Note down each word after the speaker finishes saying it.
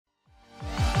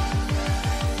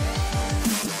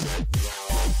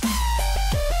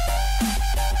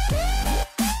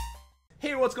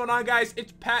what's going on, guys?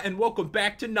 It's Pat, and welcome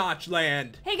back to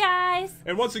Notchland. Hey, guys.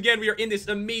 And once again, we are in this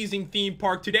amazing theme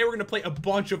park. Today, we're going to play a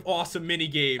bunch of awesome mini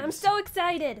games. I'm so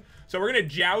excited. So we're going to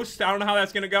joust. I don't know how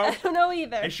that's going to go. I don't know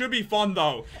either. It should be fun,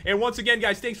 though. And once again,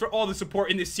 guys, thanks for all the support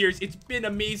in this series. It's been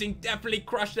amazing. Definitely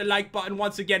crush the like button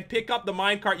once again. Pick up the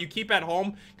minecart you keep at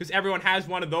home, because everyone has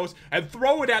one of those, and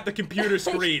throw it at the computer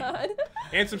screen.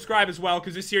 And subscribe as well,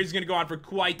 because this series is going to go on for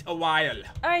quite a while.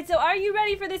 Alright, so are you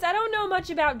ready for this? I don't know much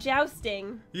about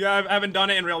jousting. Yeah, I haven't done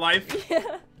it in real life.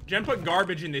 Yeah. Jen put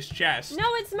garbage in this chest. No,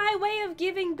 it's my way of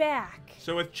giving back.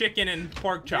 So with chicken and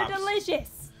pork chops. They're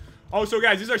delicious. Oh, so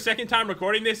guys, this is our second time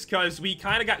recording this because we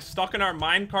kind of got stuck in our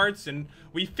minecarts and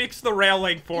we fixed the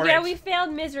railing for it. Yeah, we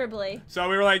failed miserably. So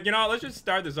we were like, you know, let's just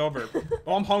start this over.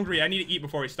 Oh, I'm hungry. I need to eat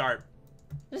before we start.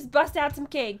 Just bust out some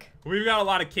cake. We've got a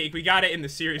lot of cake. We got it in the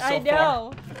series so far. I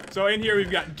know. So in here,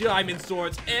 we've got diamond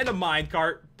swords and a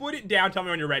minecart. Put it down. Tell me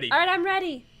when you're ready. All right, I'm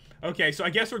ready. Okay, so I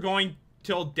guess we're going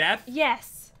till death.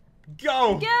 Yes.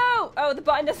 Go. Go. Oh, the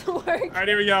button doesn't work. All right,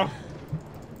 here we go.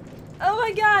 Oh,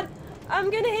 my God. I'm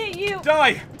gonna hit you.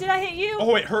 Die. Did I hit you?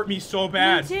 Oh, it hurt me so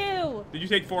bad. Me too. Did you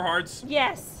take 4 hearts?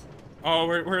 Yes. Oh,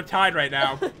 we're tied right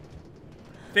now.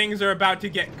 Things are about to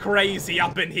get crazy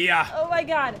up in here. Oh my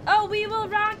God. Oh, we will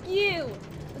rock you.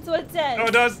 That's what it says. Oh,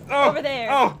 it does. Oh. Over there.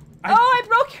 Oh. I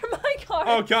broke your minecart.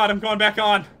 Oh, God, I'm going back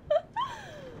on.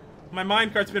 My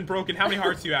minecart's been broken. How many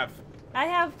hearts do you have? I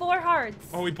have 4 hearts.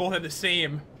 Oh, we both have the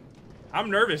same.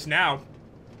 I'm nervous now.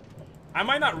 I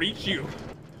might not reach you.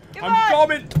 Come I'm on.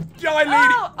 coming. Die, lady.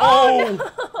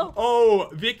 No. Oh,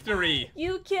 victory.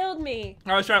 You killed me.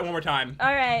 All right, let's try it one more time.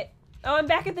 All right. Oh, I'm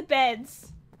back at the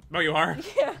beds. Oh, you are?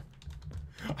 Yeah.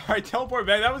 All right, teleport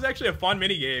back. That was actually a fun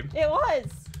mini game. It was.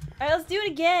 All right, let's do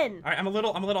it again. All right, I'm a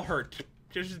little hurt.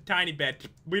 Just a tiny bit.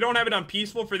 We don't have it on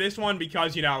peaceful for this one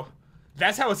because, you know,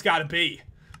 that's how it's got to be.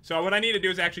 So what I need to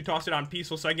do is actually toss it on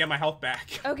peaceful so I can get my health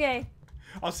back. Okay.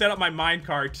 I'll set up my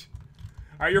minecart.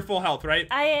 All right, you're full health, right?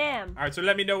 I am. All right, so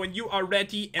let me know when you are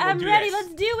ready, and I'm we'll do ready. this.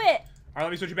 Let's do it. All right, let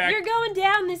me switch it back. You're going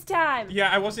down this time. Yeah,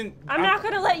 I wasn't. I'm not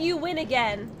going to let you win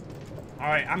again. All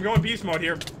right, I'm going beast mode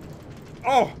here.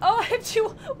 Oh. Oh, I have 2.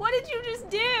 What did you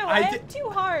just do? I have 2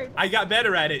 hearts. I got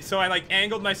better at it, so I like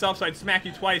angled myself so I'd smack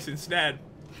you twice instead.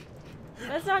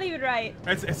 That's not even right.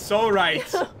 It's so right.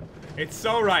 It's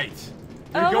so right.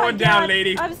 You're Oh going my down, God.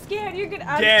 lady. I'm scared. You're good.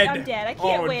 Dead. I'm dead. I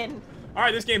can't Oh. win. All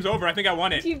right, this game's over. I think I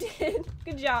won it. You did.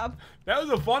 Good job. That was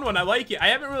a fun one. I like it. I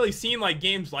haven't really seen like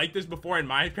games like this before in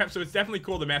Minecraft, so it's definitely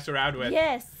cool to mess around with.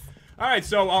 Yes. All right,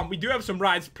 so we do have some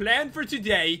rides planned for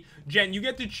today. Jen, you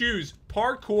get to choose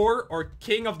parkour or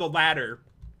King of the Ladder.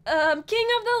 King of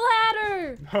the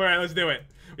Ladder. All right, let's do it.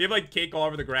 We have like cake all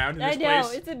over the ground in this I know.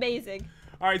 place. It's amazing.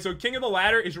 All right, so King of the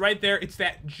Ladder is right there. It's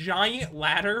that giant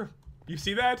ladder. You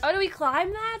see that? Oh, do we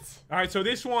climb that? All right, so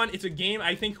this one, it's a game.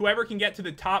 I think whoever can get to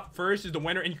the top first is the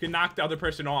winner, and you can knock the other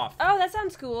person off. Oh, that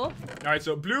sounds cool. All right,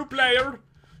 so blue player,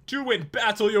 to win,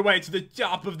 battle your way to the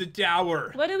top of the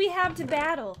tower. What do we have to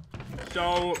battle?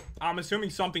 So I'm assuming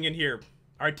something in here.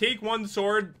 All right, take 1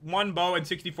 sword, 1 bow, and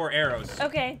 64 arrows.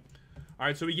 Okay. All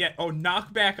right, so we get,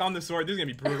 knockback on the sword. This is going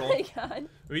to be brutal. Oh my God.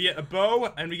 We get a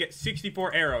bow, and we get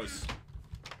 64 arrows.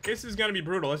 This is going to be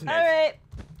brutal, isn't it? All right.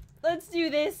 Let's do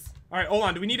this. All right, hold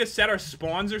on. Do we need to set our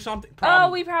spawns or something?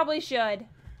 Oh, we probably should. All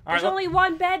There's right, only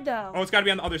 1 bed, though. Oh, it's got to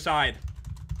be on the other side.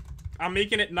 I'm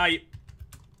making it night.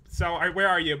 So, all right, where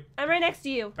are you? I'm right next to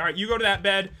you. All right, you go to that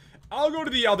bed. I'll go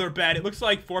to the other bed. It looks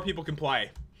like 4 people can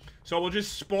play. So we'll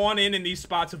just spawn in these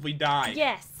spots if we die.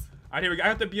 Yes. All right, here we go. I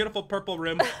got the beautiful purple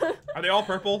room. Are they all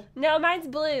purple? No, mine's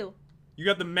blue. You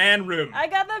got the man room. I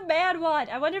got the bad one.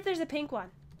 I wonder if there's a pink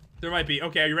one. There might be.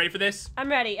 Okay, are you ready for this? I'm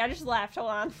ready. I just left.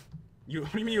 Hold on.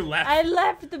 What do you mean you left? I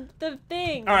left the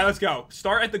thing. All right, let's go.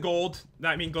 Start at the gold.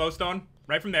 I mean glowstone.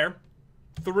 Right from there.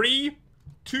 3,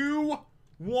 2,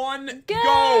 1, go!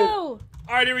 All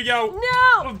right, here we go.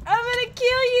 No! I'm gonna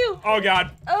kill you! Oh,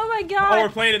 God. Oh, my God. Oh, we're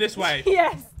playing it this way.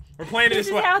 Yes. We're playing it this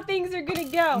way. This is how things are gonna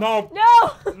go. No.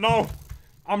 No! No.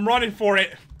 I'm running for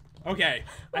it. Okay.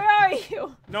 Where are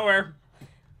you? Nowhere.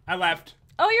 I left.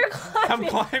 Oh, you're climbing.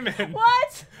 I'm climbing.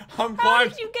 What? I'm How climbing.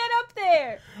 did you get up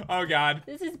there? Oh, God.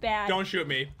 This is bad. Don't shoot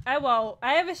me. I won't.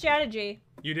 I have a strategy.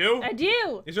 You do? I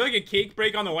do. Is there like a cake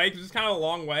break on the way? Because it's kind of a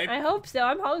long way. I hope so.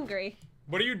 I'm hungry.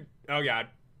 What are you... Oh, God.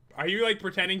 Are you, like,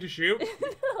 pretending to shoot?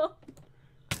 No.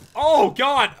 Oh,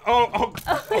 God. Oh,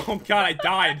 God. I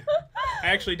died. I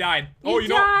actually died. You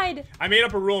died. Know, I made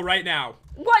up a rule right now.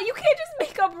 What? You can't just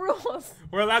make up rules.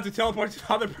 We're allowed to teleport to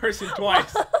the other person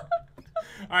twice. All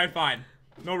right, fine.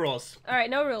 No rules. All right,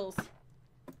 no rules.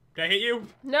 Did I hit you?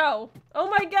 No. Oh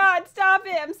my God! Stop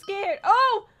it! I'm scared.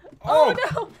 Oh! Oh,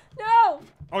 no! No!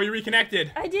 Oh, you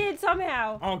reconnected. I did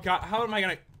somehow. Oh, God. How am I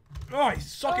going to... Oh, I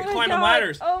suck at my climbing God.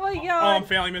 ladders. Oh, my God. Oh, I'm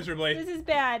failing miserably. This is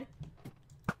bad.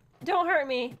 Don't hurt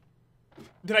me.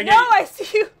 Did I get No, you? I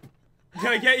see you.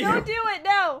 Did I get you? Don't do it,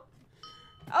 no.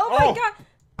 Oh, my God.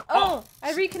 Oh,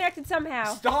 I reconnected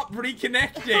somehow. Stop I only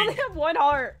reconnecting. have 1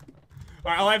 heart.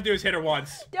 All right, all I have to do is hit her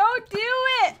once. Don't do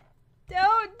it.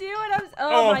 Don't do it.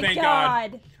 Oh, my thank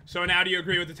God. So now do you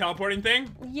agree with the teleporting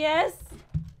thing? Yes.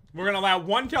 We're going to allow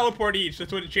 1 teleport each.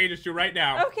 That's what it changes to right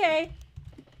now. Okay.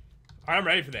 All right, I'm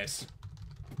ready for this.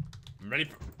 I'm ready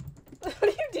for... What are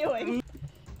you doing?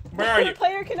 Where are you? The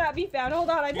player cannot be found. Hold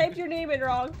on, I typed your name in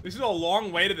wrong. This is a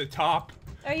long way to the top.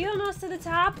 Are you almost to the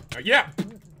top? Yeah.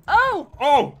 Oh!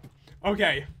 Oh!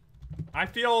 Okay. I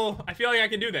feel like I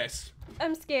can do this.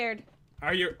 I'm scared.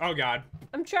 Are you? Oh, God.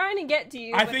 I'm trying to get to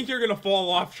you. I think you're going to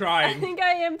fall off I trying. think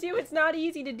I am too. It's not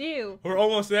easy to do. We're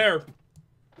almost there.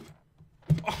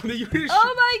 Oh, did you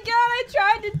Oh my God, I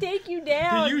tried to take you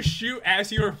down. Did you shoot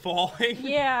as you were falling?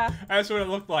 Yeah. That's what it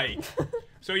looked like.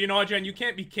 So you know what, Jen? You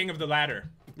can't be king of the ladder.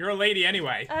 You're a lady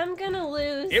anyway. I'm gonna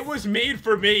lose. It was made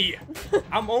for me.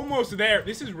 I'm almost there.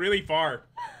 This is really far.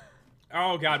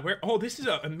 Oh, God. Where? Oh, this is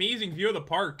an amazing view of the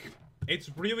park. It's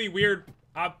really weird.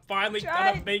 I'm finally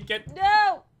gonna make it.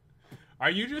 No! Are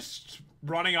you just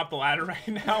running up the ladder right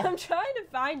now? I'm trying to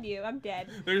find you. I'm dead.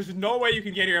 There's no way you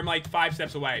can get here. I'm like 5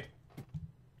 steps away.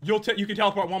 You can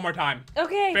teleport one more time.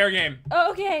 Okay. Fair game.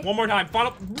 Oh, okay. One more time.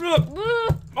 Final. Ooh.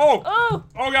 Oh. Oh.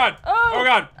 Oh, God. Oh. Oh,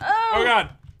 God. Oh. Oh, God.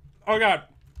 Oh, God.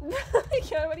 Oh my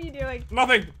God, what are you doing?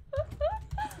 Nothing.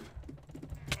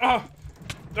 Oh.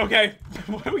 Okay.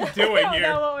 What are we doing I don't here?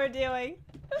 know what we're doing.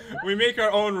 We make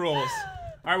our own rules.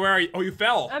 All right, where are you? Oh, you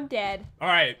fell. I'm dead. All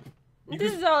right.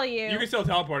 This is all you. You can still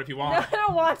teleport if you want. No, I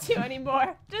don't want to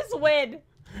anymore. Just win.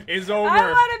 It's over.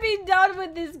 I want to be done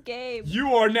with this game.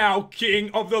 You are now king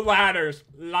of the ladders.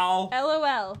 Lol.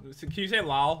 LOL. Can you say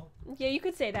lol? Yeah, you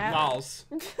could say that. Lols.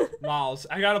 Lols.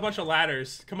 I got a bunch of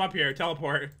ladders. Come up here.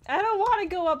 Teleport. I don't want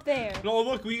to go up there. No,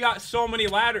 look. We got so many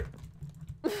ladders.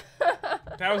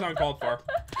 That was uncalled for.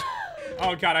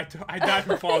 Oh, God. I died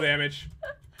from fall damage.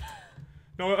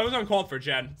 No, that was uncalled for,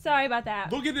 Jen. Sorry about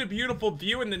that. Look at the beautiful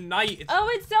view in the night. Oh,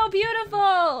 it's so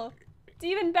beautiful. It's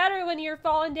even better when you're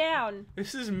falling down.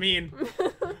 This is mean.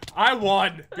 I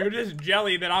won. You're just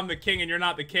jelly that I'm the king and you're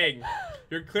not the king.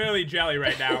 You're clearly jelly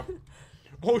right now.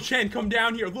 Oh, Jen, come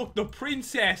down here. Look, the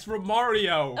princess from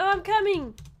Mario. Oh, I'm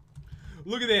coming.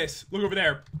 Look at this. Look over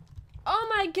there.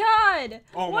 Oh my God.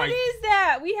 Oh What my- is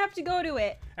that? We have to go to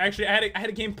it. Actually, I had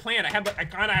a game planned. I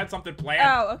kind of had something planned.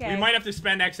 Oh, okay. We might have to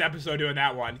spend next episode doing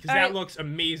that one because that Alright. looks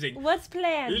amazing. What's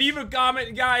planned? Leave a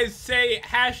comment, guys. Say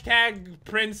hashtag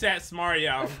Princess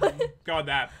Mario. God,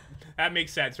 that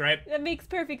makes sense, right? That makes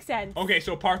perfect sense. Okay,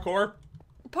 so parkour.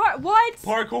 What?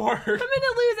 Parkour. I'm gonna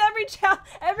lose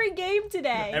every game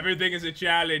today. Everything is a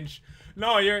challenge.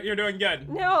 No, you're doing good.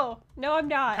 No, I'm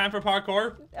not. Time for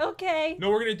parkour. Okay. No,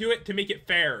 we're gonna do it to make it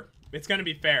fair. It's gonna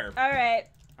be fair. All right.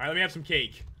 All right, let me have some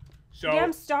cake. So Yeah,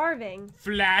 I'm starving.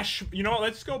 Flash. You know what?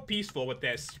 Let's go peaceful with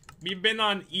this. We've been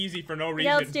on easy for no reason.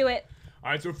 Yeah, let's do it.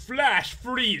 All right, so Flash,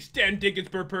 freeze, 10 tickets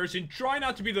per person. Try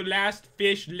not to be the last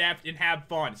fish left and have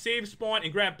fun. Save, spawn,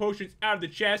 and grab potions out of the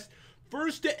chest.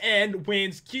 First to end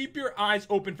wins. Keep your eyes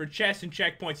open for chests and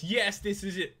checkpoints. Yes, this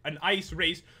is an ice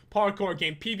race parkour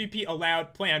game. PvP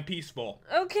allowed. Play on peaceful.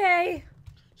 Okay.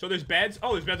 So there's beds.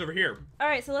 Oh, there's beds over here. All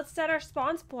right, so let's set our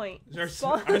spawns point. Our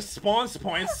spawn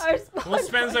points. Our spawn We'll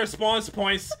spend our spawn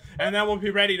points, and then we'll be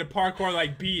ready to parkour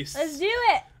like beasts. Let's do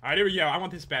it. All right, here we go. I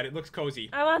want this bed. It looks cozy.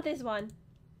 I want this one.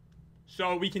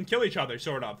 So we can kill each other,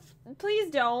 sort of. Please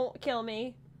don't kill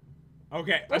me.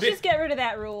 Okay. Let's just get rid of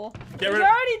that rule. There's rid of-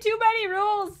 already too many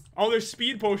rules. Oh, there's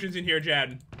speed potions in here,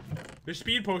 Jen. There's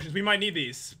speed potions. We might need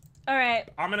these. All right.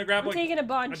 I'm gonna grab I'm like taking a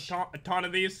bunch. a ton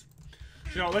of these.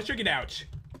 So let's check it out.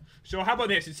 So how about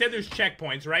this? It said there's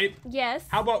checkpoints, right? Yes.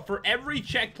 How about for every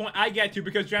checkpoint I get to,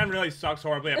 because Jen really sucks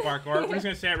horribly at parkour, we're just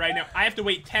gonna say it right now, I have to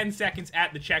wait 10 seconds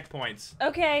at the checkpoints.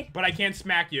 Okay. But I can't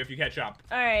smack you if you catch up.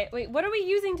 All right. Wait, what are we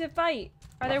using to fight?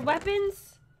 Are there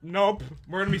weapons? Nope.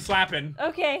 We're gonna be slapping.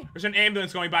 Okay. There's an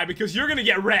ambulance going by because you're gonna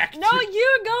get wrecked. No,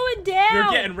 you're going down.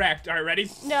 You're getting wrecked. All right, ready?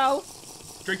 No.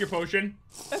 Drink your potion.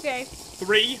 Okay.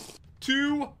 3,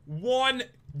 2, 1,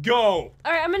 go.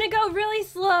 All right, I'm gonna go really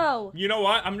slow. You know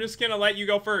what? I'm just gonna let you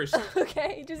go first.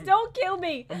 Okay, just don't kill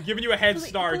me. I'm giving you a head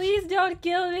start. Please don't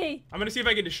kill me. I'm gonna see if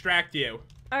I can distract you.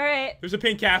 All right. There's a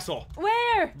pink castle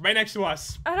Where? right next to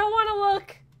us. I don't want to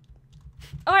look.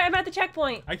 All right, I'm at the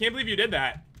checkpoint. I can't believe you did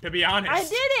that, to be honest. I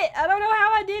did it. I don't know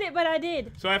how I did it, but I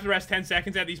did. So I have to rest 10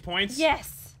 seconds at these points?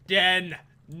 Yes. 10,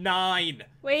 9,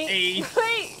 Wait. 8,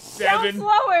 Wait. 7, Count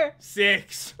slower.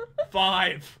 6,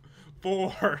 5,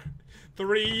 4,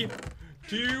 3,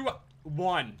 2,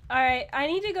 1. Alright, I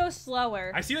need to go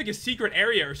slower. I see like a secret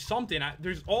area or something.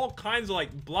 There's all kinds of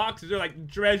like blocks. They're like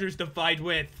treasures to fight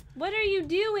with. What are you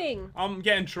doing? I'm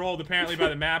getting trolled apparently by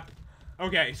the map.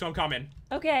 Okay, so I'm coming.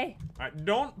 Okay. Alright,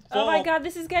 don't fall. Oh my god,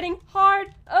 this is getting hard.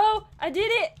 Oh, I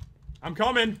did it. I'm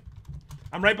coming.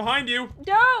 I'm right behind you.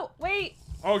 No, wait.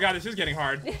 Oh god, this is getting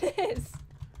hard. It is.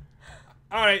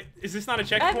 Alright, is this not a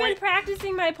checkpoint? I've been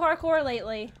practicing my parkour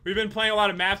lately. We've been playing a lot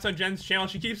of maps on Jen's channel.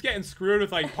 She keeps getting screwed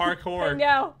with like parkour. I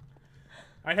know.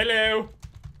 Alright, hello.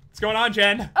 What's going on,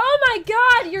 Jen? Oh my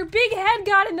god, your big head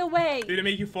got in the way. Did it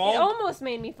make you fall? It almost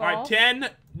made me fall. Alright, 10,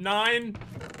 9,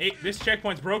 8. This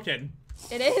checkpoint's broken.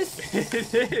 It is.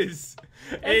 It is.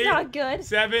 That's 8, not good.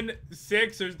 7,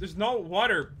 6. There's no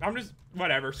water. I'm just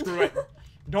whatever. Screw it.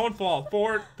 Don't fall.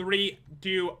 4, 3,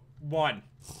 2, 1.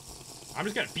 I'm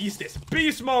just gonna beast this.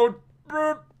 Beast mode.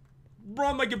 Brr.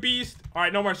 Run like a beast. All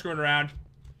right, no more screwing around.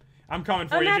 I'm coming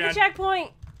for you, Jen. I'm at the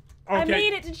checkpoint. Okay. I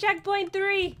made it to checkpoint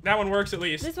 3. That one works at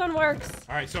least. This one works.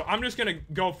 All right, so I'm just gonna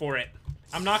go for it.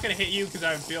 I'm not gonna hit you because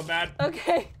I feel bad.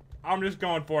 Okay. I'm just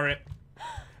going for it.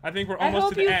 I think we're almost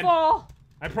to the I hope end. you fall.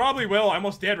 I probably will. I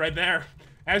almost did right there.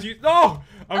 As you. Oh.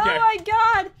 Okay. Oh my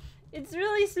god. It's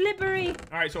really slippery.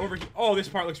 All right, so over here. Oh, this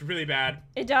part looks really bad.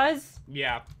 It does?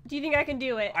 Yeah. Do you think I can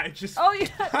do it? I just. Oh, yeah,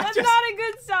 that's just- not a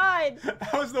good sign.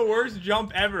 That was the worst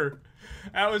jump ever.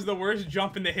 That was the worst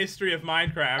jump in the history of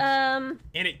Minecraft.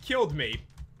 And it killed me.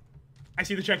 I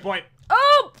see the checkpoint.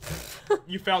 Oh!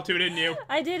 You fell too, didn't you?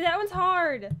 I did. That one's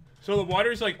hard. So the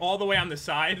water's like all the way on the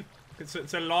side.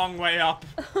 It's a long way up.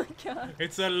 Oh my god.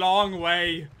 It's a long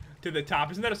way to the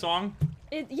top. Isn't that a song?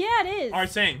 Yeah, it is. Alright,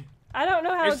 sing. I don't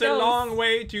know how It's it goes. a long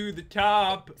way to the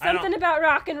top. Something about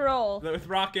rock and roll. With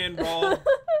rock and roll.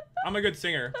 I'm a good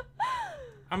singer.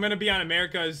 I'm gonna be on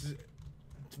America's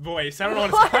Voice. I don't know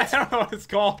what it's, I don't know what it's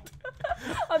called.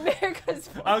 America's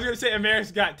Voice. I was gonna say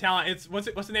America's Got Talent. It's what's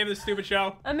the name of this stupid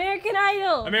show? American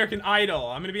Idol. American Idol.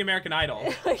 I'm gonna be American Idol.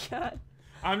 Oh my god.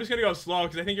 I'm just gonna go slow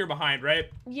because I think you're behind, right?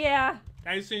 Yeah.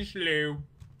 Nice and slow.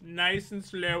 Nice and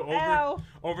slow Ow.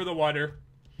 over the water.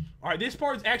 Alright, this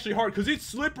part's actually hard because it's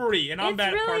slippery and I'm It's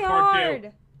bad at really parkour hard.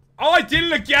 too. Oh, I did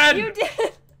it again! You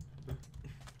did.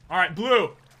 Alright,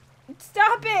 blue.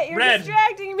 Stop it! You're Red.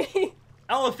 distracting me.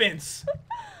 Elephants.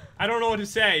 I don't know what to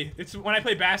say. It's when I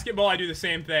play basketball, I do the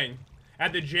same thing.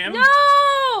 At the gym.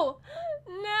 No!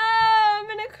 No! I'm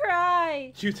gonna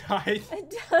cry. You died? I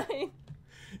died.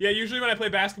 Yeah, usually when I play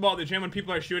basketball at the gym, when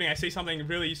people are shooting, I say something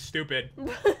really stupid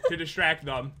to distract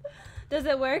them. Does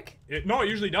it work? No, it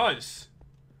usually does.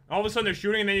 All of a sudden they're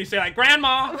shooting and then you say like,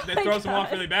 Grandma! Oh That my throws them off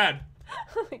God. really bad.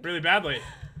 Oh my God. Really badly.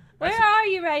 Where are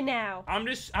you right now? I'm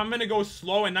gonna go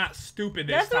slow and not stupid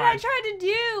this That's time. what I tried to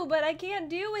do, but I can't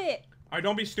do it. Alright,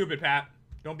 don't be stupid, Pat.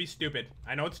 Don't be stupid.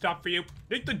 I know it's tough for you.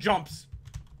 Make the jumps.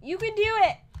 You can do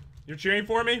it. You're cheering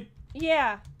for me?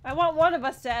 Yeah. I want one of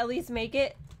us to at least make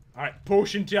it. Alright,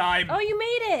 potion time. Oh, you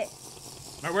made it.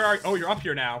 Alright, where are you? Oh, you're up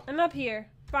here now. I'm up here.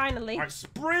 Finally. Alright,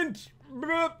 sprint!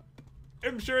 Boop.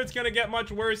 I'm sure it's gonna get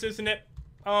much worse, isn't it?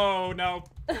 Oh, no.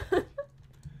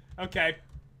 Okay.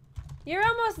 You're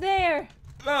almost there.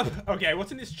 Ugh. Okay,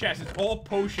 what's in this chest? It's all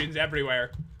potions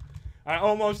everywhere. Alright,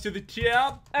 almost to the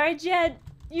top. Alright, Jed.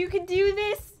 You can do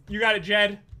this. You got it,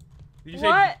 Jed. You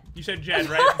What? You said Jed,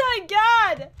 right? Oh my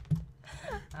god.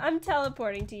 I'm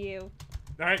teleporting to you.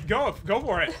 Alright, go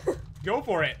for it. Go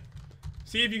for it.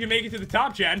 See if you can make it to the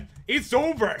top, Jen. It's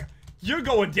over. You're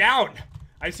going down.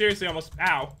 I seriously almost,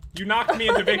 ow. You knocked me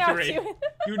into I knocked victory. you.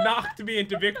 You knocked me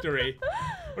into victory.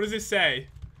 What does this say?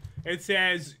 It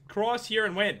says, cross here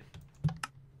and win.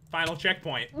 Final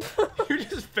checkpoint. You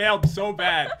just failed so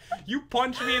bad. You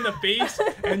punched me in the face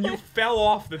and you fell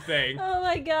off the thing. Oh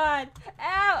my god.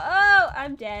 Ow. Oh,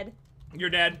 I'm dead. You're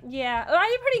dead. Yeah. Oh, I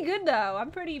did pretty good though.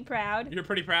 I'm pretty proud. You're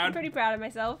pretty proud? I'm pretty proud of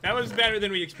myself. That was better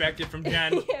than we expected from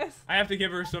Jen. Yes. I have to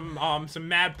give her some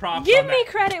mad props Give on me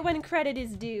that. credit when credit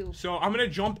is due. So I'm gonna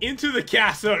jump into the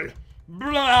castle.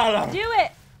 Blah. Do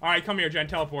it. All right, come here, Jen.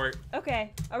 Teleport.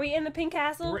 Okay. Are we in the pink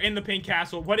castle? We're in the pink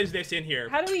castle. What is this in here?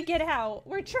 How do we get out?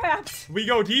 We're trapped. We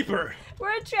go deeper.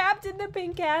 We're trapped in the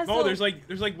pink castle. Oh, there's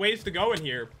like ways to go in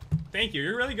here. Thank you.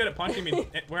 You're really good at punching me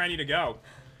where I need to go.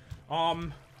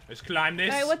 Let's climb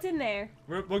this. All right, what's in there?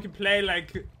 We can play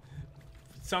like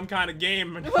some kind of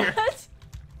game in here. What?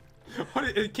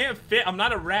 What? It can't fit. I'm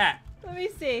not a rat. Let me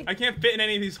see. I can't fit in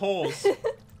any of these holes.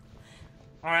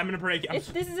 All right, I'm gonna break it.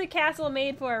 This is a castle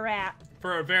made for a rat.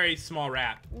 For a very small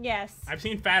rat. Yes. I've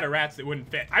seen fatter rats that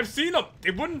wouldn't fit. I've seen them. They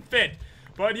wouldn't fit.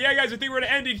 But yeah, guys, I think we're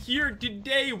gonna end it here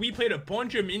today. We played a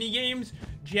bunch of mini games.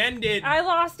 Jen did. I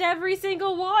lost every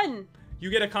single one. You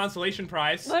get a consolation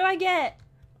prize. What do I get?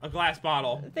 A glass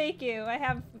bottle. Thank you. I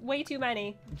have way too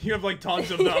many. You have like tons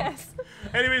of them. Yes.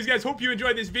 Anyways, guys, hope you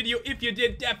enjoyed this video. If you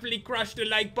did, definitely crush the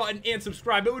like button and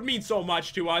subscribe. It would mean so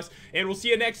much to us. And we'll see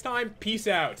you next time. Peace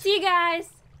out. See you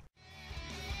guys.